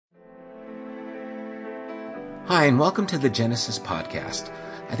Hi, and welcome to the Genesis Podcast.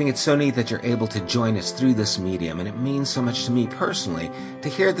 I think it's so neat that you're able to join us through this medium, and it means so much to me personally to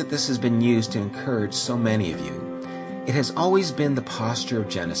hear that this has been used to encourage so many of you. It has always been the posture of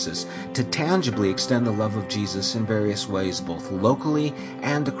Genesis to tangibly extend the love of Jesus in various ways, both locally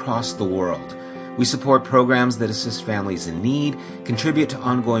and across the world. We support programs that assist families in need, contribute to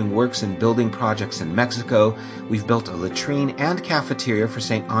ongoing works and building projects in Mexico. We've built a latrine and cafeteria for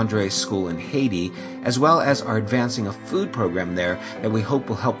St. Andre's School in Haiti, as well as are advancing a food program there that we hope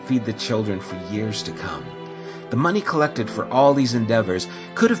will help feed the children for years to come. The money collected for all these endeavors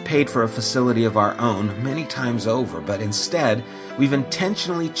could have paid for a facility of our own many times over, but instead, we've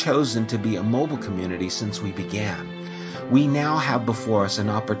intentionally chosen to be a mobile community since we began. We now have before us an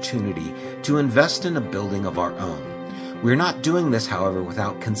opportunity to invest in a building of our own. We're not doing this, however,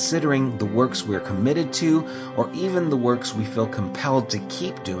 without considering the works we're committed to or even the works we feel compelled to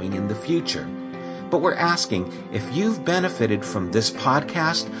keep doing in the future. But we're asking if you've benefited from this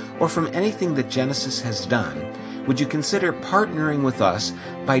podcast or from anything that Genesis has done, would you consider partnering with us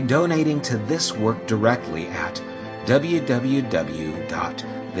by donating to this work directly at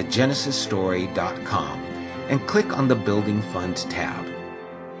www.thegenesisstory.com. and click on the Building Fund tab.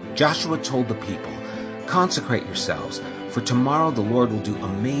 Joshua told the people, "Consecrate yourselves, for tomorrow the Lord will do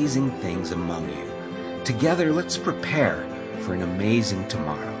amazing things among you. Together, let's prepare for an amazing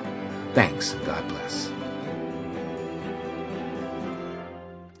tomorrow." Thanks, and God bless.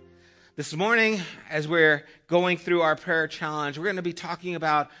 This morning, as we're going through our prayer challenge, we're going to be talking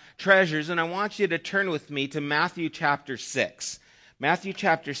about treasures, and I want you to turn with me to Matthew chapter 6. Matthew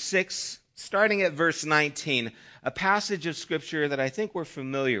chapter 6, starting at verse 19, a passage of Scripture that I think we're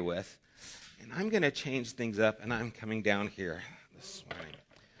familiar with. And I'm going to change things up, and I'm coming down here this morning.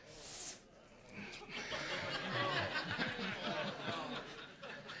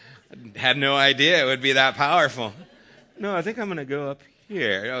 I had no idea it would be that powerful. No, I think I'm going to go up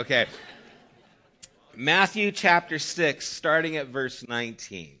here. Okay. Matthew chapter 6, starting at verse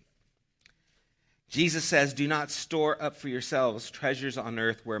 19. Jesus says, "Do not store up for yourselves treasures on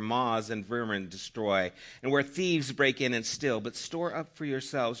earth where moths and vermin destroy, and where thieves break in and steal, but store up for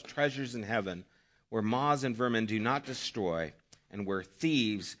yourselves treasures in heaven where moths and vermin do not destroy, and where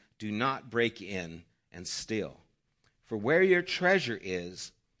thieves do not break in and steal. For where your treasure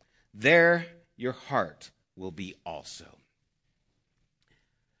is, there your heart will be also."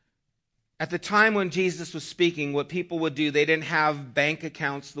 At the time when Jesus was speaking, what people would do, they didn't have bank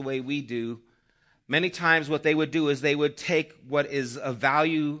accounts the way we do. Many times what they would do is they would take what is of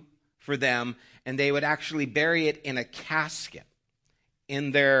value for them and they would actually bury it in a casket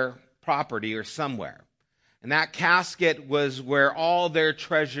in their property or somewhere. And that casket was where all their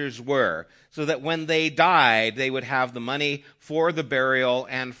treasures were, so that when they died, they would have the money for the burial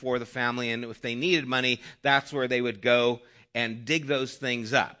and for the family. And if they needed money, that's where they would go and dig those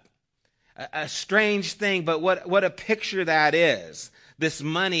things up. A strange thing, but what a picture that is. This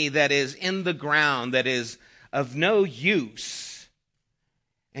money that is in the ground, that is of no use.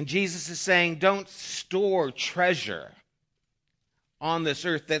 And Jesus is saying, don't store treasure on this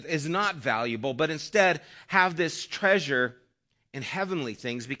earth that is not valuable, but instead have this treasure in heavenly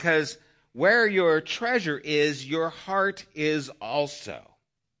things, because where your treasure is, your heart is also.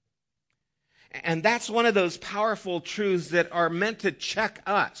 And that's one of those powerful truths that are meant to check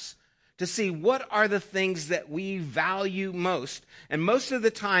us, to see what are the things that we value most. And most of the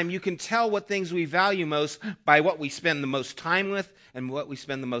time, you can tell what things we value most by what we spend the most time with and what we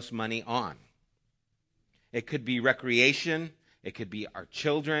spend the most money on. It could be recreation. It could be our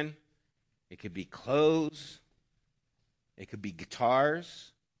children. It could be clothes. It could be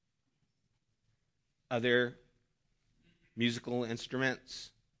guitars, other musical instruments.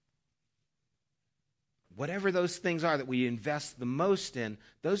 Whatever those things are that we invest the most in,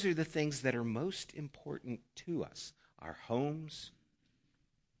 those are the things that are most important to us. Our homes,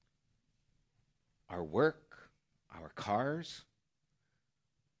 our work, our cars.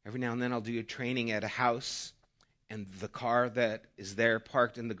 Every now and then I'll do a training at a house, and the car that is there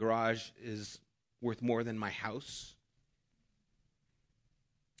parked in the garage is worth more than my house.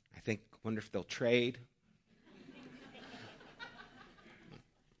 I wonder if they'll trade.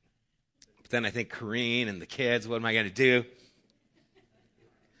 Then I think Corrine and the kids, what am I going to do?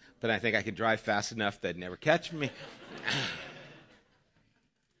 Then I think I can drive fast enough they'd never catch me.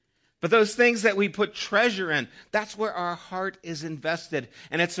 But those things that we put treasure in, that's where our heart is invested.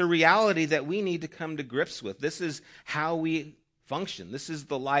 And it's a reality that we need to come to grips with. This is how we function. This is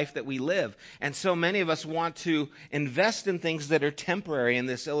the life that we live. And so many of us want to invest in things that are temporary in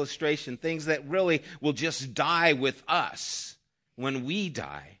this illustration, things that really will just die with us when we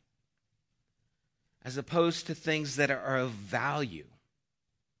die. as opposed to things that are of value.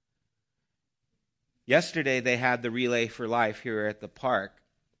 Yesterday, they had the Relay for Life here at the park,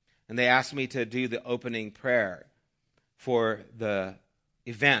 and they asked me to do the opening prayer for the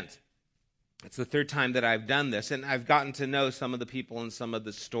event. It's the third time that I've done this, and I've gotten to know some of the people and some of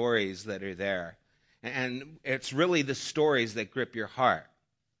the stories that are there. And it's really the stories that grip your heart.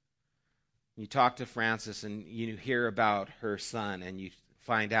 You talk to Frances, and you hear about her son, and you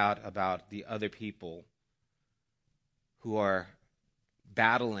find out about the other people who are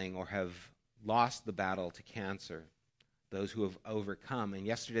battling or have lost the battle to cancer, those who have overcome. And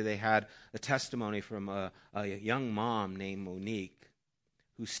yesterday they had a testimony from a young mom named Monique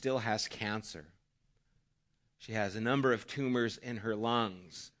who still has cancer. She has a number of tumors in her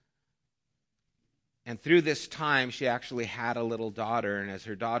lungs. And through this time, she actually had a little daughter, and as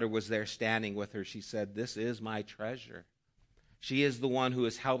her daughter was there standing with her, she said, "This is my treasure. She is the one who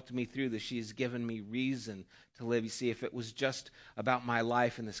has helped me through this. She has given me reason to live." You see, if it was just about my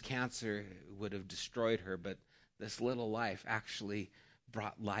life and this cancer, it would have destroyed her, but this little life actually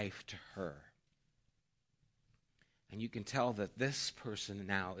brought life to her. And you can tell that this person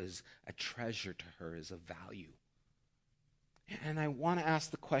now is a treasure to her, is of value. And I want to ask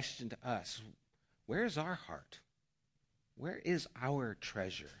the question to us, where is our heart? Where is our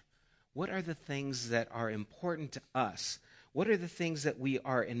treasure? What are the things that are important to us? What are the things that we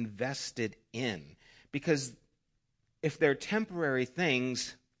are invested in? Because if they're temporary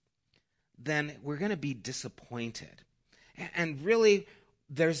things, then we're going to be disappointed. And really,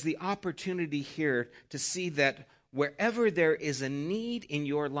 there's the opportunity here to see that wherever there is a need in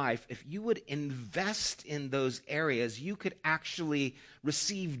your life, if you would invest in those areas, you could actually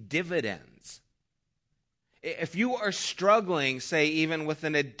receive dividends. If you are struggling, say, even with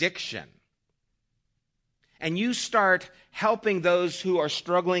an addiction, and you start helping those who are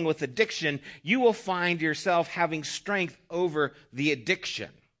struggling with addiction, you will find yourself having strength over the addiction.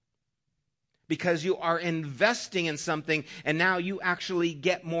 Because you are investing in something, and now you actually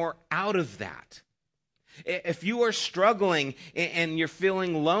get more out of that. If you are struggling and you're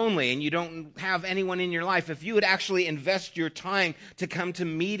feeling lonely and you don't have anyone in your life, if you would actually invest your time to come to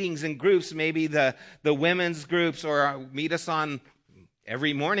meetings and groups, maybe the women's groups, or meet us on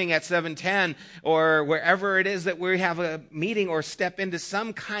every morning at 7:10, or wherever it is that we have a meeting, or step into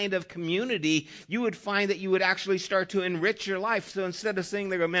some kind of community, you would find that you would actually start to enrich your life. So instead of saying,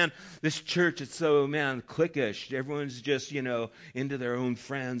 man, this church, it's so, cliquish. Everyone's just, into their own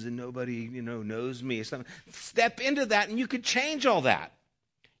friends and nobody, knows me. Step into that and you could change all that.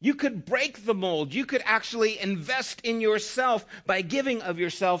 You could break the mold. You could actually invest in yourself by giving of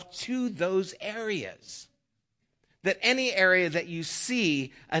yourself to those areas. That any area that you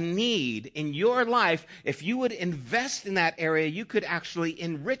see a need in your life, if you would invest in that area, you could actually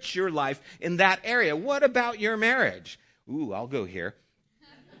enrich your life in that area. What about your marriage? Ooh, I'll go here.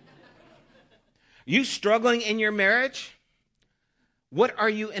 You struggling in your marriage? What are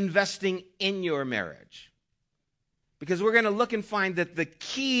you investing in your marriage? Because we're going to look and find that the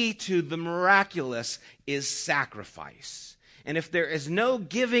key to the miraculous is sacrifice. And if there is no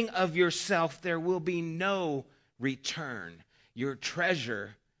giving of yourself, there will be no return. Your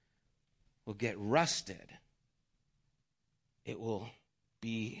treasure will get rusted. It will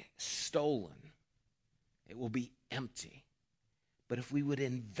be stolen. It will be empty. But if we would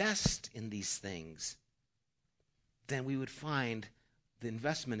invest in these things, then we would find the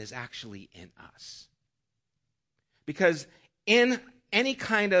investment is actually in us. Because in any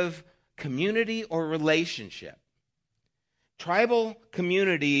kind of community or relationship, tribal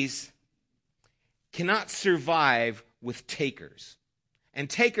communities cannot survive with takers. And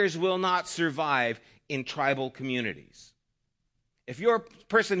takers will not survive in tribal communities. If you're a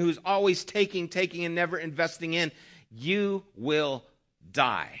person who's always taking, and never investing in, you will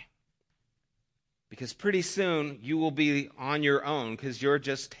die. Because pretty soon you will be on your own because you're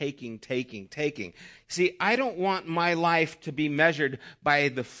just taking. See, I don't want my life to be measured by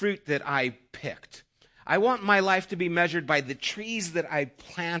the fruit that I picked. I want my life to be measured by the trees that I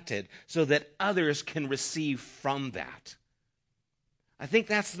planted so that others can receive from that. I think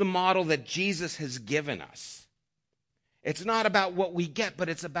that's the model that Jesus has given us. It's not about what we get, but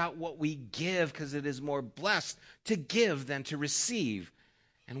it's about what we give, because it is more blessed to give than to receive.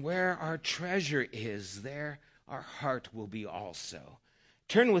 And where our treasure is, there our heart will be also.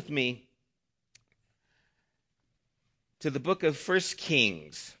 Turn with me to the book of 1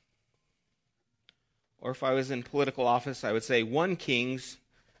 Kings. Or if I was in political office, I would say 1 Kings.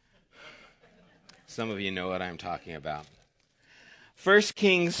 Some of you know what I'm talking about. 1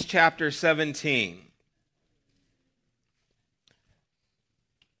 Kings chapter 17.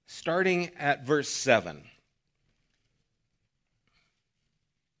 starting at verse 7.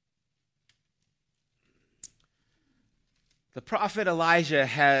 The prophet Elijah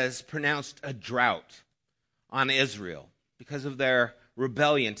has pronounced a drought on Israel because of their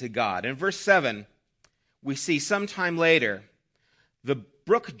rebellion to God. In verse 7, we see sometime later, the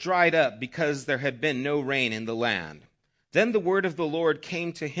brook dried up because there had been no rain in the land. Then the word of the Lord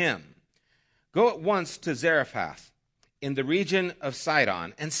came to him. Go at once to Zarephath in the region of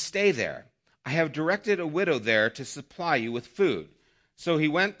Sidon and stay there. I have directed a widow there to supply you with food. So he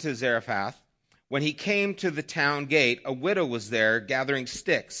went to Zarephath. When he came to the town gate, a widow was there gathering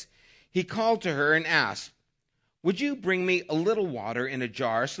sticks. He called to her and asked, "Would you bring me a little water in a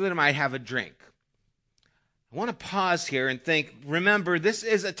jar so that I might have a drink?" I want to pause here and think, remember, this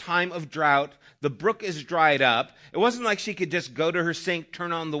is a time of drought. The brook is dried up. It wasn't like she could just go to her sink,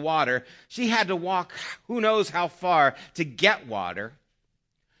 turn on the water. She had to walk who knows how far to get water.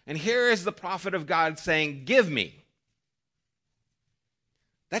 And here is the prophet of God saying, "Give me."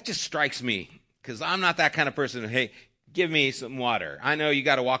 That just strikes me. Because I'm not that kind of person. Hey, give me some water. I know you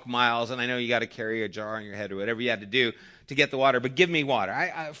got to walk miles, and I know you got to carry a jar on your head or whatever you had to do to get the water, but give me water.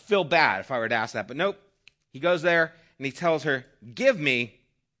 I feel bad if I were to ask that. But nope. He goes there, and he tells her, "Give me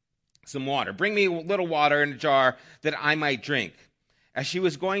some water. Bring me a little water in a jar that I might drink." As she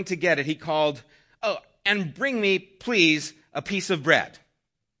was going to get it, he called, "Oh, and bring me, please, a piece of bread."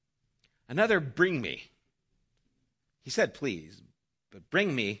 Another "bring me." He said please, but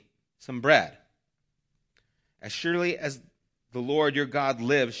bring me some bread. "As surely as the Lord your God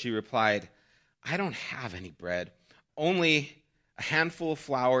lives," she replied, "I don't have any bread, only a handful of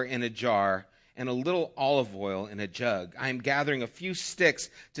flour in a jar and a little olive oil in a jug. I am gathering a few sticks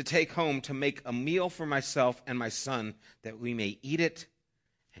to take home to make a meal for myself and my son, that we may eat it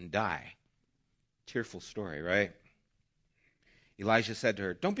and die." Tearful story, right? Elijah said to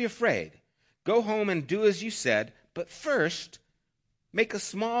her, "Don't be afraid. Go home and do as you said, but first make a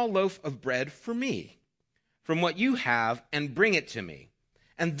small loaf of bread for me from what you have and bring it to me.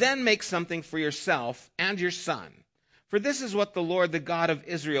 And then make something for yourself and your son. For this is what the Lord, the God of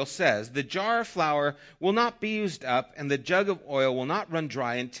Israel, says: the jar of flour will not be used up, and the jug of oil will not run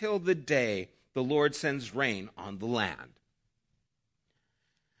dry until the day the Lord sends rain on the land."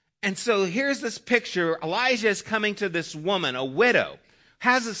 And so here's this picture. Elijah is coming to this woman, a widow,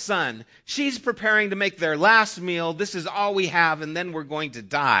 has a son. She's preparing to make their last meal. This is all we have, and then we're going to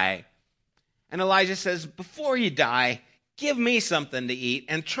die. And Elijah says, before you die, give me something to eat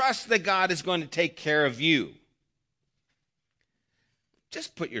and trust that God is going to take care of you.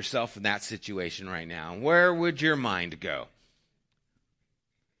 Just put yourself in that situation right now. Where would your mind go?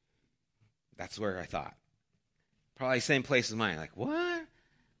 That's where I thought. Probably same place as mine. Like, what?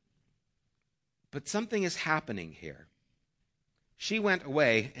 But something is happening here. She went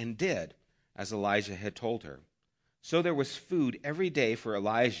away and did as Elijah had told her. So there was food every day for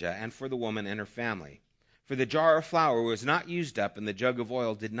Elijah and for the woman and her family. For the jar of flour was not used up, and the jug of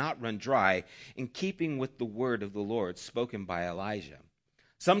oil did not run dry, in keeping with the word of the Lord spoken by Elijah.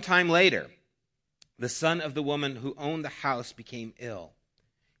 Sometime later, the son of the woman who owned the house became ill.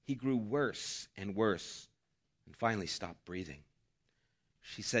 He grew worse and worse, and finally stopped breathing.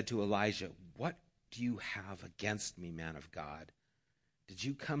 She said to Elijah, "What do you have against me, man of God? Did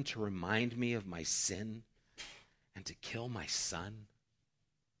you come to remind me of my sin and to kill my son?"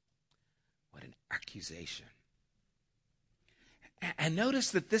 What an accusation. And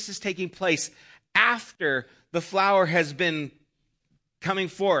notice that this is taking place after the flour has been coming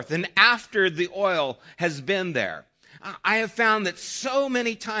forth and after the oil has been there. I have found that so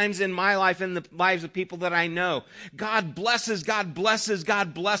many times in my life, in the lives of people that I know, God blesses, God blesses,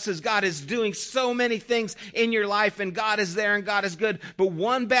 God blesses. God is doing so many things in your life, and God is there and God is good. But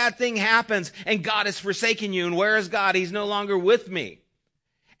one bad thing happens and God has forsaken you. And where is God? He's no longer with me.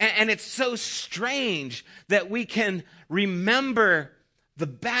 And it's so strange that we can remember the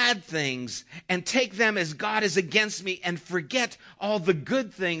bad things and take them as God is against me and forget all the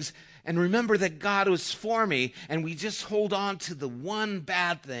good things and remember that God was for me, and we just hold on to the one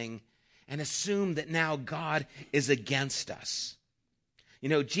bad thing and assume that now God is against us. You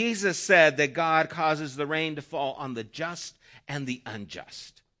know, Jesus said that God causes the rain to fall on the just and the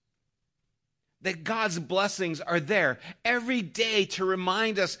unjust. That God's blessings are there every day to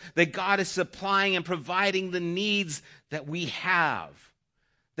remind us that God is supplying and providing the needs that we have.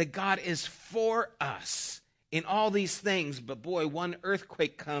 That God is for us in all these things. But boy, one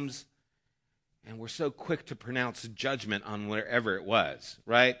earthquake comes and we're so quick to pronounce judgment on wherever it was,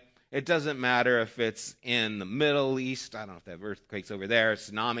 right? It doesn't matter if it's in the Middle East. I don't know if they have earthquakes over there,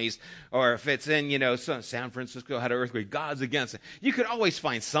 tsunamis, or if it's in, San Francisco had an earthquake. God's against it. You could always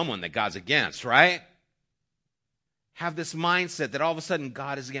find someone that God's against, right? Have this mindset that all of a sudden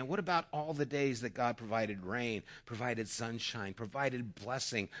God is against. What about all the days that God provided rain, provided sunshine, provided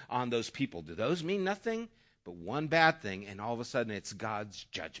blessing on those people? Do those mean nothing but one bad thing, and all of a sudden it's God's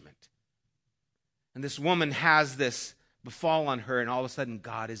judgment? And this woman has this befall on her, and all of a sudden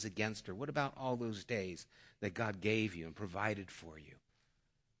God is against her. What about all those days that God gave you and provided for you?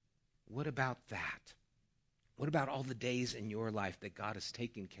 What about that? What about all the days in your life that God has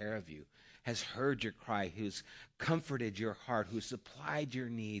taken care of you, has heard your cry, who's comforted your heart, who supplied your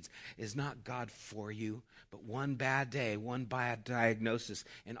needs? Is not God for you? But one bad day, one bad diagnosis,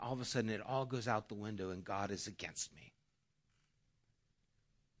 and all of a sudden it all goes out the window and God is against me.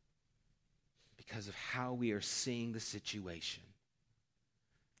 Because of how we are seeing the situation.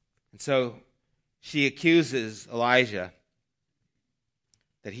 And so she accuses Elijah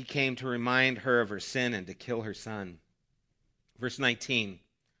that he came to remind her of her sin and to kill her son. Verse 19,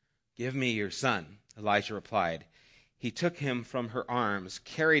 "Give me your son," Elijah replied. He took him from her arms,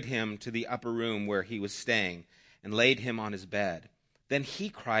 carried him to the upper room where he was staying, and laid him on his bed. Then he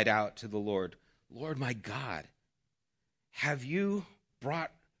cried out to the Lord, "Lord my God, have you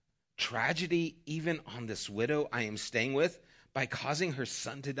brought tragedy even on this widow I am staying with by causing her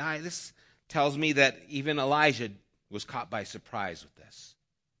son to die?" This tells me that even Elijah was caught by surprise with this.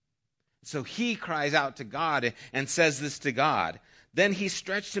 So he cries out to God and says this to God. Then he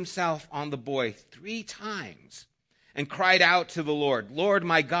stretched himself on the boy 3 times and cried out to the Lord, "Lord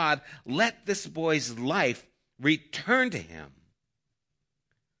my God, let this boy's life return to him."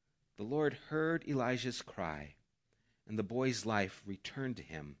 The Lord heard Elijah's cry, and the boy's life returned to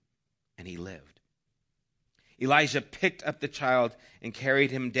him, and he lived. Elijah picked up the child and carried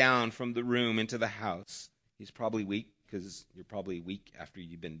him down from the room into the house. He's probably weak, because you're probably weak after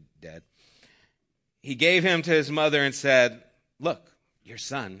you've been dead. He gave him to his mother and said, "Look, your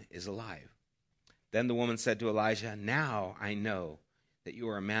son is alive." Then the woman said to Elijah, "Now I know that you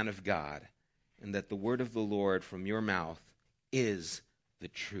are a man of God, and that the word of the Lord from your mouth is the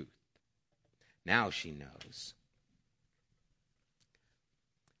truth." Now she knows.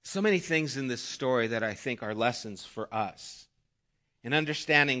 So many things in this story that I think are lessons for us in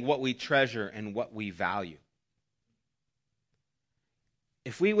understanding what we treasure and what we value.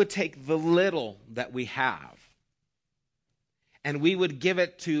 If we would take the little that we have and we would give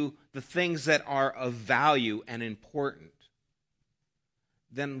it to the things that are of value and important,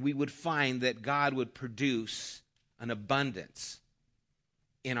 then we would find that God would produce an abundance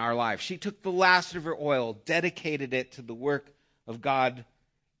in our life. She took the last of her oil, dedicated it to the work of God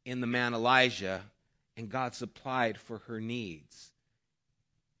in the man Elijah, and God supplied for her needs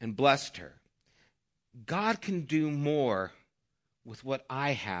and blessed her. God can do more with what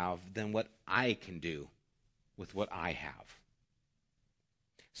I have than what I can do with what I have.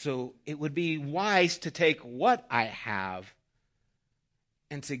 So it would be wise to take what I have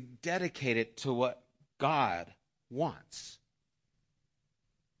and to dedicate it to what God wants.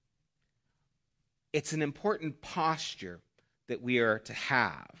 It's an important posture that we are to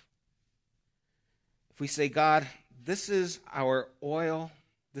have. If we say, "God, this is our oil,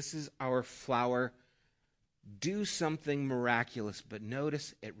 this is our flour, do something miraculous," but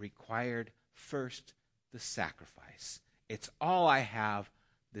notice it required first the sacrifice. It's all I have.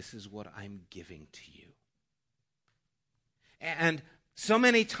 This is what I'm giving to you. And so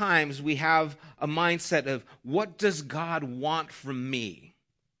many times we have a mindset of, what does God want from me?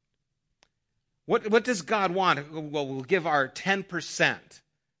 What does God want? Well, we'll give our 10%.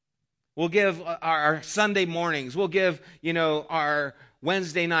 We'll give our Sunday mornings. We'll give, our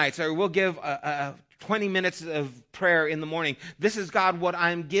Wednesday nights. Or we'll give 20 minutes of prayer in the morning. This is, God, what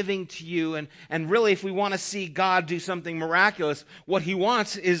I'm giving to you. And really, if we want to see God do something miraculous, what he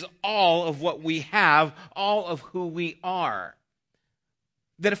wants is all of what we have, all of who we are.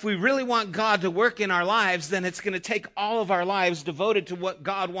 That if we really want God to work in our lives, then it's going to take all of our lives devoted to what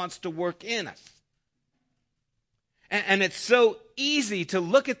God wants to work in us. And it's so easy to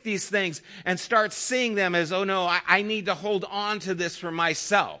look at these things and start seeing them as, oh no, I need to hold on to this for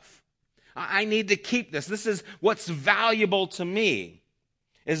myself. I need to keep this. This is what's valuable to me,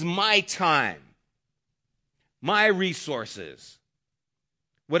 is my time, my resources,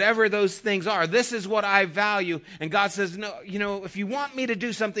 whatever those things are. This is what I value. And God says, no, if you want me to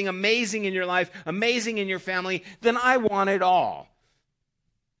do something amazing in your life, amazing in your family, then I want it all.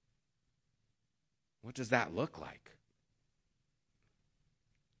 What does that look like?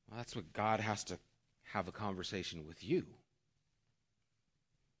 Well, that's what God has to have a conversation with you.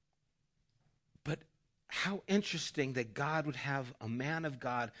 how interesting that God would have a man of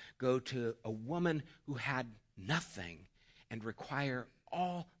God go to a woman who had nothing and require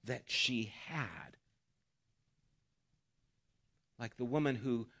all that she had. Like the woman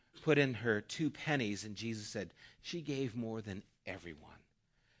who put in her 2 pennies, and Jesus said she gave more than everyone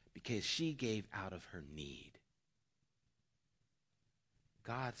because she gave out of her need.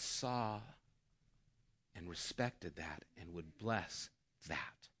 God saw and respected that and would bless that.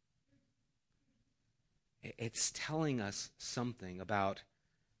 It's telling us something about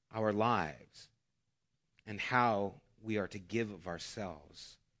our lives and how we are to give of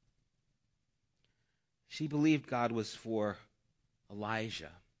ourselves. She believed God was for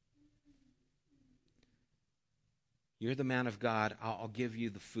Elijah. You're the man of God. I'll give you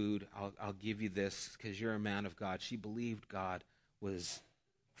the food. I'll give you this because you're a man of God. She believed God was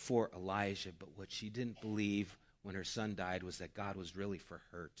for Elijah, but what she didn't believe when her son died was that God was really for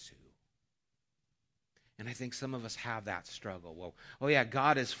her too. And I think some of us have that struggle. Well, oh yeah,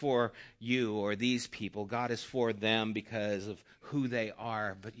 God is for you or these people. God is for them because of who they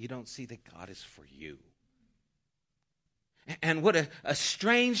are, but you don't see that God is for you. And what a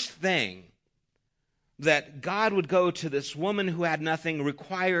strange thing that God would go to this woman who had nothing,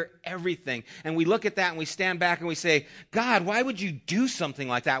 require everything. And we look at that and we stand back and we say, God, why would you do something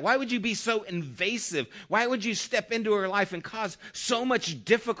like that? Why would you be so invasive? Why would you step into her life and cause so much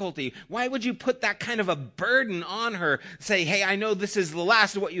difficulty? Why would you put that kind of a burden on her? Say, hey, I know this is the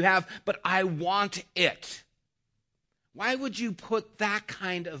last of what you have, but I want it. Why would you put that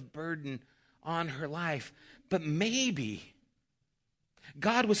kind of burden on her life? But maybe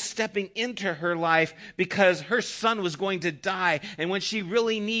God was stepping into her life because her son was going to die. And when she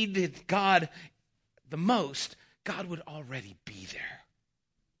really needed God the most, God would already be there.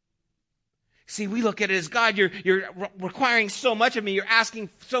 See, we look at it as, God, you're requiring so much of me. You're asking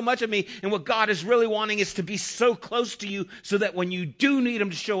so much of me. And what God is really wanting is to be so close to you so that when you do need him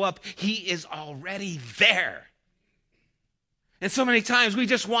to show up, he is already there. And so many times we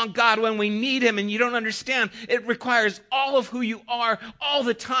just want God when we need him, and you don't understand. It requires all of who you are all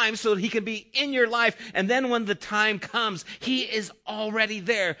the time so that he can be in your life. And then when the time comes, he is already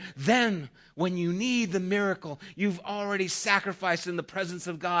there. Then when you need the miracle, you've already sacrificed, and the presence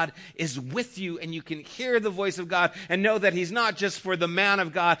of God is with you, and you can hear the voice of God and know that he's not just for the man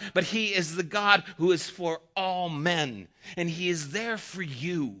of God, but he is the God who is for all men. And he is there for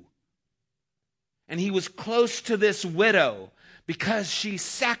you. And he was close to this widow because she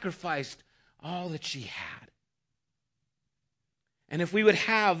sacrificed all that she had. And if we would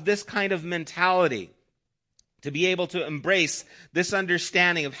have this kind of mentality to be able to embrace this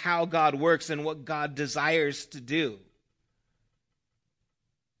understanding of how God works and what God desires to do,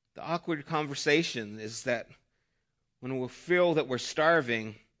 the awkward conversation is that when we feel that we're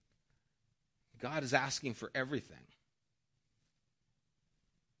starving, God is asking for everything.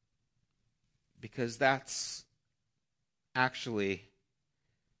 Because that's actually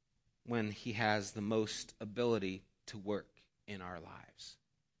when he has the most ability to work in our lives.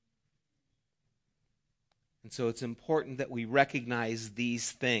 And so it's important that we recognize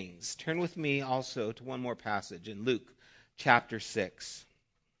these things. Turn with me also to one more passage in Luke chapter 6.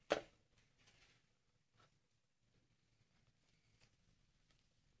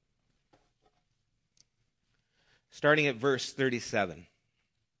 Starting at verse 37.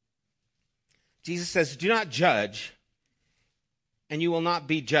 Jesus says, do not judge, and you will not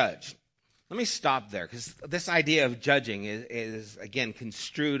be judged. Let me stop there, because this idea of judging is, again,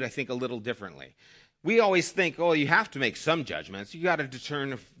 construed, I think, a little differently. We always think, oh, you have to make some judgments. You got to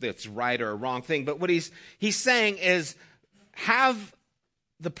determine if it's right or a wrong thing. But what he's saying is, have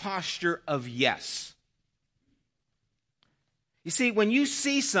the posture of yes. You see, when you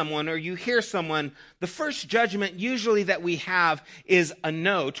see someone or you hear someone, the first judgment usually that we have is a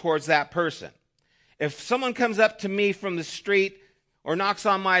no towards that person. If someone comes up to me from the street or knocks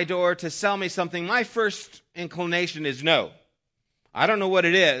on my door to sell me something, my first inclination is no. I don't know what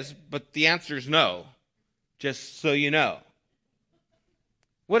it is, but the answer is no, just so you know.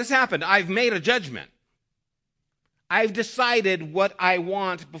 What has happened? I've made a judgment. I've decided what I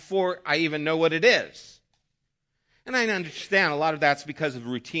want before I even know what it is. And I understand a lot of that's because of the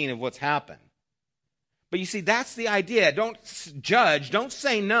routine of what's happened. But you see, that's the idea. Don't judge, don't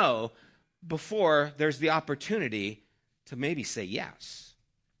say no before there's the opportunity to maybe say yes.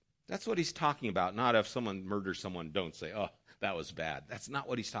 That's what he's talking about. Not if someone murders someone, don't say, oh, that was bad. That's not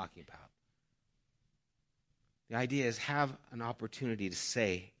what he's talking about. The idea is have an opportunity to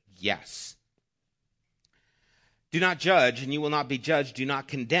say yes. Do not judge, and you will not be judged. Do not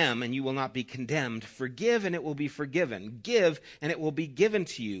condemn, and you will not be condemned. Forgive, and it will be forgiven. Give, and it will be given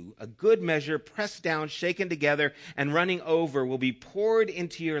to you. A good measure, pressed down, shaken together, and running over, will be poured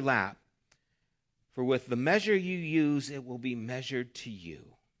into your lap. For with the measure you use, it will be measured to you.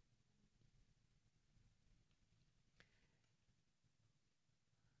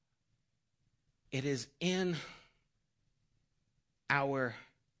 It is in our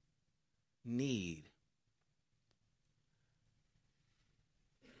need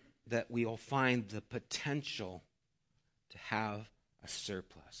that we will find the potential to have a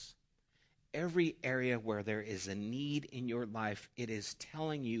surplus. Every area where there is a need in your life, it is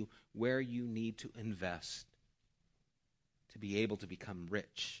telling you where you need to invest to be able to become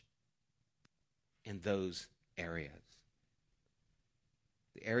rich in those areas.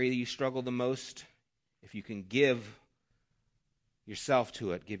 The area you struggle the most, if you can give yourself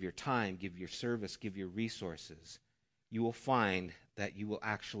to it, give your time, give your service, give your resources, you will find that you will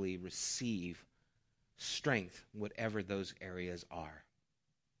actually receive strength, whatever those areas are.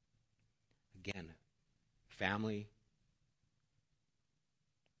 Again, family,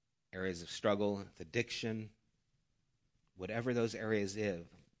 areas of struggle, addiction, whatever those areas is,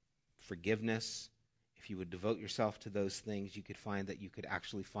 forgiveness. If you would devote yourself to those things, you could find that you could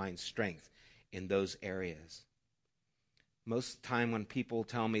actually find strength in those areas. Most time when people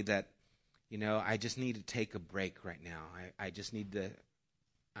tell me that, I just need to take a break right now.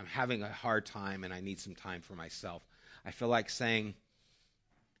 I'm having a hard time and I need some time for myself. I feel like saying,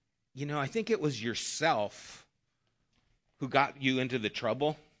 I think it was yourself who got you into the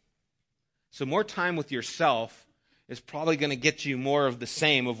trouble. So more time with yourself is probably going to get you more of the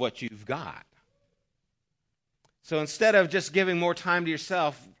same of what you've got. So instead of just giving more time to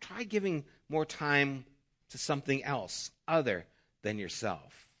yourself, try giving more time to something else other than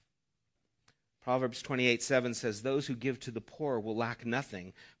yourself. Proverbs 28:7 says, "Those who give to the poor will lack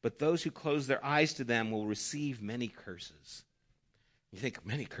nothing, but those who close their eyes to them will receive many curses." You think,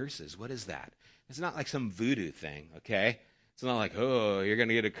 many curses? What is that? It's not like some voodoo thing, okay? It's not like, you're going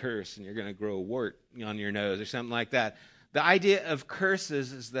to get a curse and you're going to grow a wart on your nose or something like that. The idea of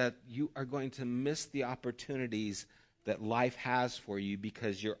curses is that you are going to miss the opportunities that life has for you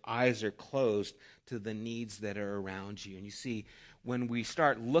because your eyes are closed to the needs that are around you. And you see, when we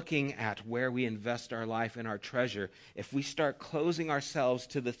start looking at where we invest our life and our treasure, if we start closing ourselves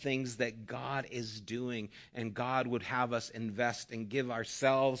to the things that God is doing and God would have us invest and give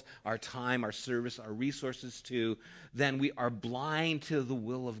ourselves, our time, our service, our resources to, then we are blind to the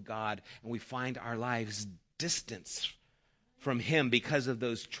will of God and we find our lives distance from Him because of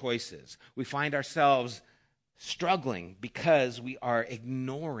those choices. We find ourselves struggling because we are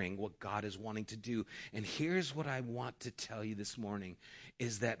ignoring what God is wanting to do. And here's what I want to tell you this morning,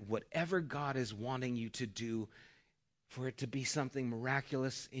 is that whatever God is wanting you to do, for it to be something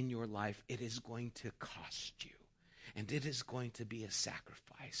miraculous in your life, it is going to cost you. And it is going to be a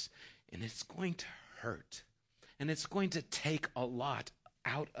sacrifice. And it's going to hurt. And it's going to take a lot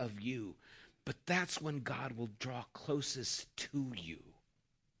out of you. But that's when God will draw closest to you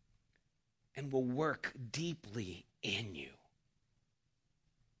and will work deeply in you.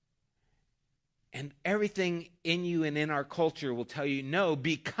 And everything in you and in our culture will tell you, no,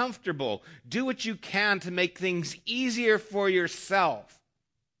 be comfortable. Do what you can to make things easier for yourself.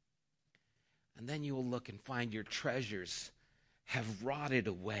 And then you will look and find your treasures have rotted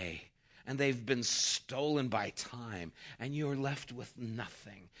away. And they've been stolen by time. And you're left with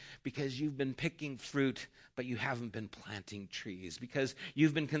nothing. Because you've been picking fruit, but you haven't been planting trees. Because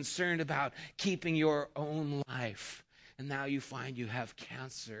you've been concerned about keeping your own life. And now you find you have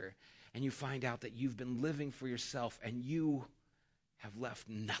cancer. And you find out that you've been living for yourself. And you have left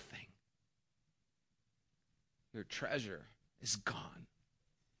nothing. Your treasure is gone.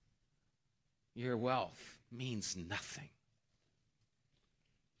 Your wealth means nothing.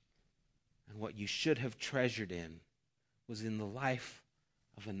 And what you should have treasured in was in the life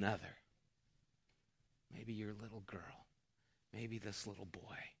of another. Maybe your little girl. Maybe this little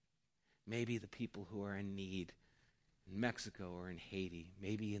boy. Maybe the people who are in need in Mexico or in Haiti.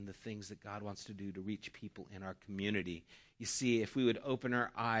 Maybe in the things that God wants to do to reach people in our community. You see, if we would open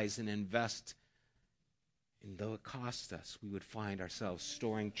our eyes and invest, and though it costs us, we would find ourselves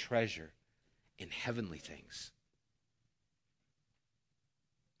storing treasure in heavenly things.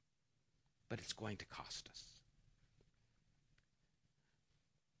 But it's going to cost us.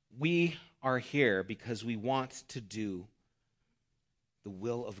 We are here because we want to do the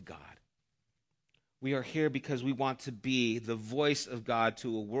will of God. We are here because we want to be the voice of God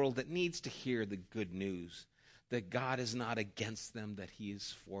to a world that needs to hear the good news, that God is not against them, that he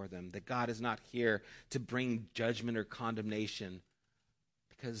is for them, that God is not here to bring judgment or condemnation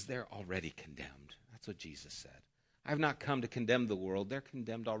because they're already condemned. That's what Jesus said. I have not come to condemn the world. They're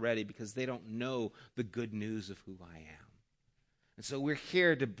condemned already because they don't know the good news of who I am. And so we're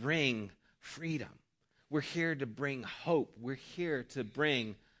here to bring freedom. We're here to bring hope. We're here to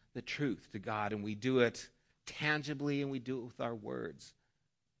bring the truth to God, and we do it tangibly, and we do it with our words.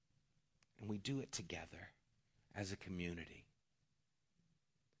 And we do it together as a community.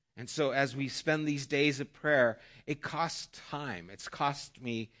 And so as we spend these days of prayer, it costs time. It's cost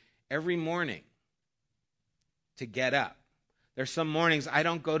me every morning to get up. There's some mornings I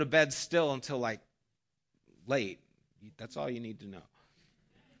don't go to bed still until like late. That's all you need to know.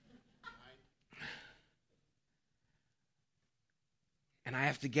 And I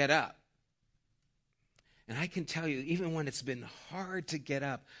have to get up. And I can tell you, even when it's been hard to get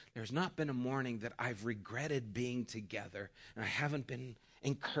up, there's not been a morning that I've regretted being together, and I haven't been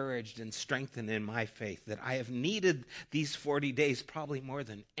encouraged and strengthened in my faith, that I have needed these 40 days probably more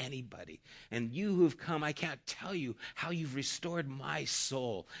than anybody. And you who've come, I can't tell you how you've restored my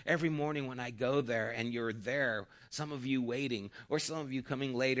soul. Every morning when I go there and you're there, some of you waiting, or some of you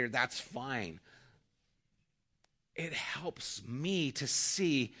coming later, that's fine. It helps me to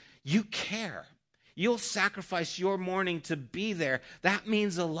see you care. You'll sacrifice your morning to be there. That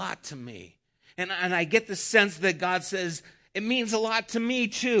means a lot to me. And I get the sense that God says, it means a lot to me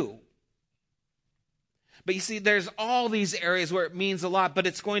too. But you see, there's all these areas where it means a lot, but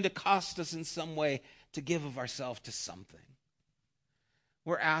it's going to cost us in some way to give of ourselves to something.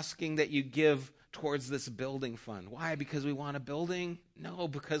 We're asking that you give towards this building fund. Why? Because we want a building? No,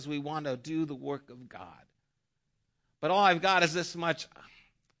 because we want to do the work of God. But all I've got is this much.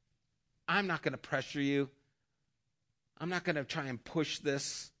 I'm not going to pressure you. I'm not going to try and push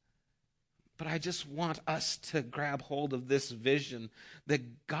this. But I just want us to grab hold of this vision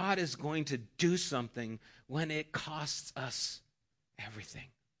that God is going to do something when it costs us everything.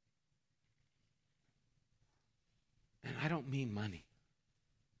 And I don't mean money.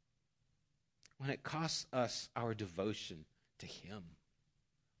 When it costs us our devotion to Him.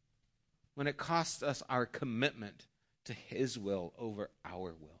 When it costs us our commitment to His will over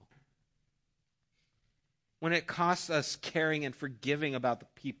our will. When it costs us caring and forgiving about the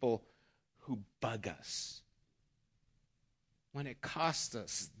people who bug us. When it costs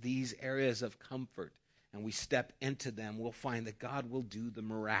us these areas of comfort and we step into them, we'll find that God will do the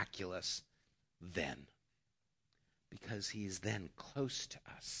miraculous then. Because He is then close to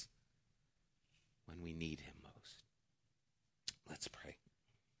us when we need Him most. Let's pray.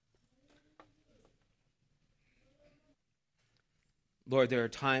 Lord, there are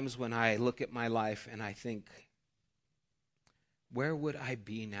times when I look at my life and I think, where would I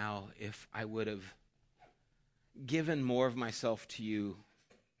be now if I would have given more of myself to you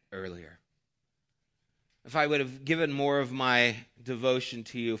earlier? If I would have given more of my devotion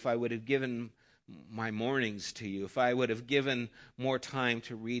to you, if I would have given my mornings to you, if I would have given more time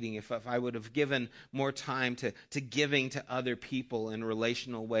to reading, if I would have given more time to giving to other people in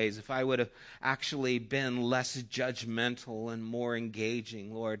relational ways, if I would have actually been less judgmental and more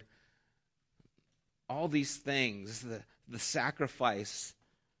engaging, Lord, all these things, the sacrifice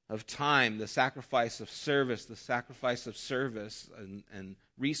of time, the sacrifice of service, and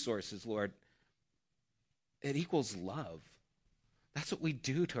resources, Lord, it equals love. That's what we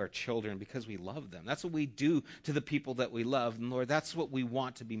do to our children because we love them. That's what we do to the people that we love. And Lord, that's what we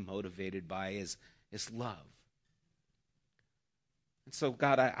want to be motivated by is love. And so,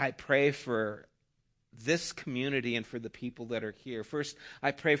 God, I pray for this community and for the people that are here. First,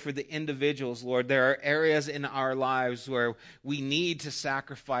 I pray for the individuals, Lord. There are areas in our lives where we need to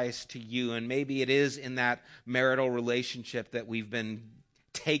sacrifice to you, and maybe it is in that marital relationship that we've been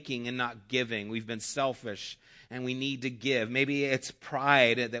taking and not giving. We've been selfish and we need to give. Maybe it's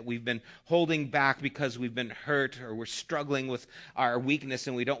pride that we've been holding back because we've been hurt or we're struggling with our weakness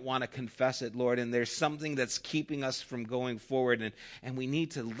and we don't want to confess it, Lord. And there's something that's keeping us from going forward. And we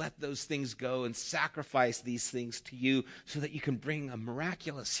need to let those things go and sacrifice these things to you so that you can bring a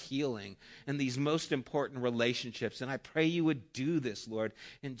miraculous healing in these most important relationships. And I pray you would do this, Lord,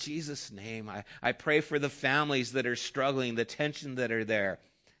 in Jesus' name. I pray for the families that are struggling, the tension that are there.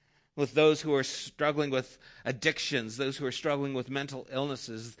 With those who are struggling with addictions, those who are struggling with mental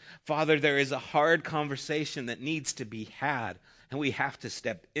illnesses. Father, there is a hard conversation that needs to be had, and we have to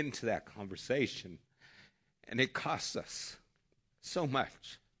step into that conversation. And it costs us so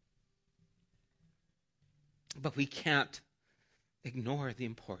much. But we can't ignore the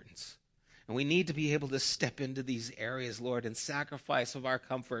importance. And we need to be able to step into these areas, Lord, and sacrifice of our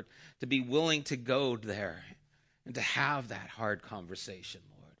comfort to be willing to go there and to have that hard conversation,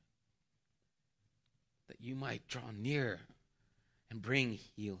 Lord, that you might draw near and bring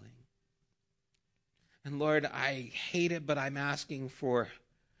healing. And Lord, I hate it, but I'm asking for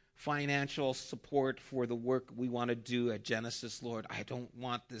financial support for the work we want to do at Genesis, Lord. I don't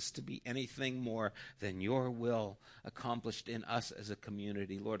want this to be anything more than your will accomplished in us as a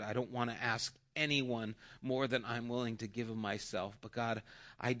community, Lord. I don't want to ask anyone more than I'm willing to give of myself. But God,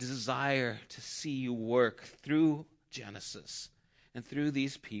 I desire to see you work through Genesis and through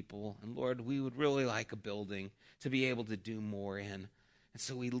these people. And Lord, we would really like a building to be able to do more in. And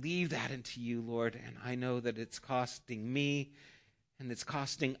so we leave that into you, Lord. And I know that it's costing me and it's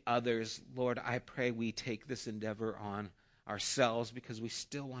costing others. Lord, I pray we take this endeavor on ourselves because we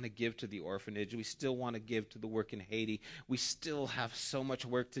still want to give to the orphanage. We still want to give to the work in Haiti. We still have so much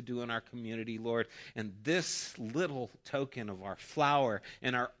work to do in our community, Lord. And this little token of our flour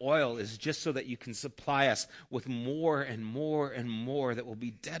and our oil is just so that you can supply us with more and more and more that will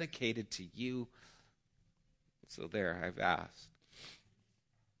be dedicated to you. So there, I've asked.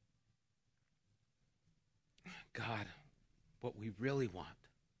 God, what we really want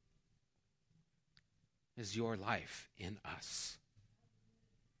is your life in us.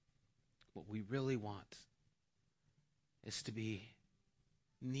 What we really want is to be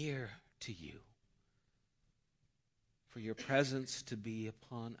near to you, for your presence to be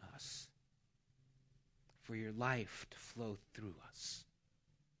upon us, for your life to flow through us,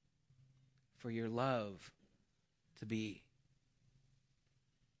 for your love to be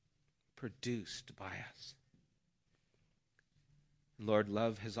produced by us. Lord,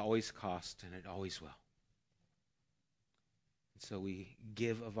 love has always cost, and it always will. And so we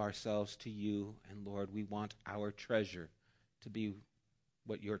give of ourselves to you, and Lord, we want our treasure to be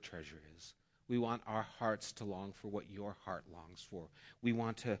what your treasure is. We want our hearts to long for what your heart longs for. We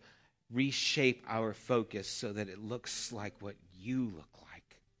want to reshape our focus so that it looks like what you look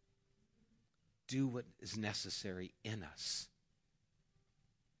like. Do what is necessary in us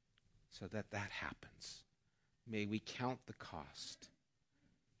so that that happens. May we count the cost.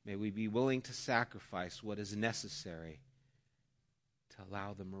 May we be willing to sacrifice what is necessary to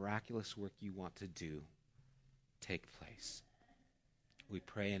allow the miraculous work you want to do take place. We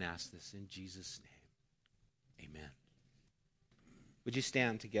pray and ask this in Jesus' name. Amen. Would you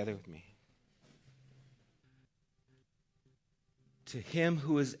stand together with me? To him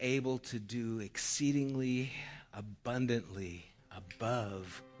who is able to do exceedingly abundantly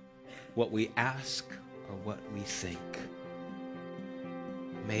above what we ask or what we think.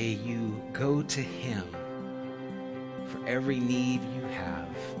 May you go to him for every need you have,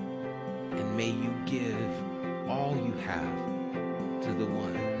 and may you give all you have to the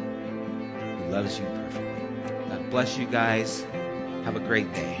one who loves you perfectly. God bless you guys. Have a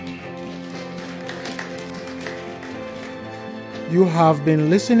great day. You have been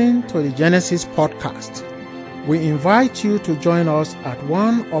listening to the Genesis podcast. We invite you to join us at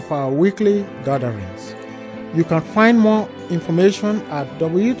one of our weekly gatherings. You can find more information at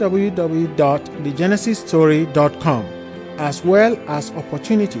www.thegenesisstory.com, as well as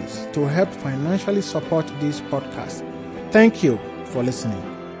opportunities to help financially support this podcast. Thank you for listening.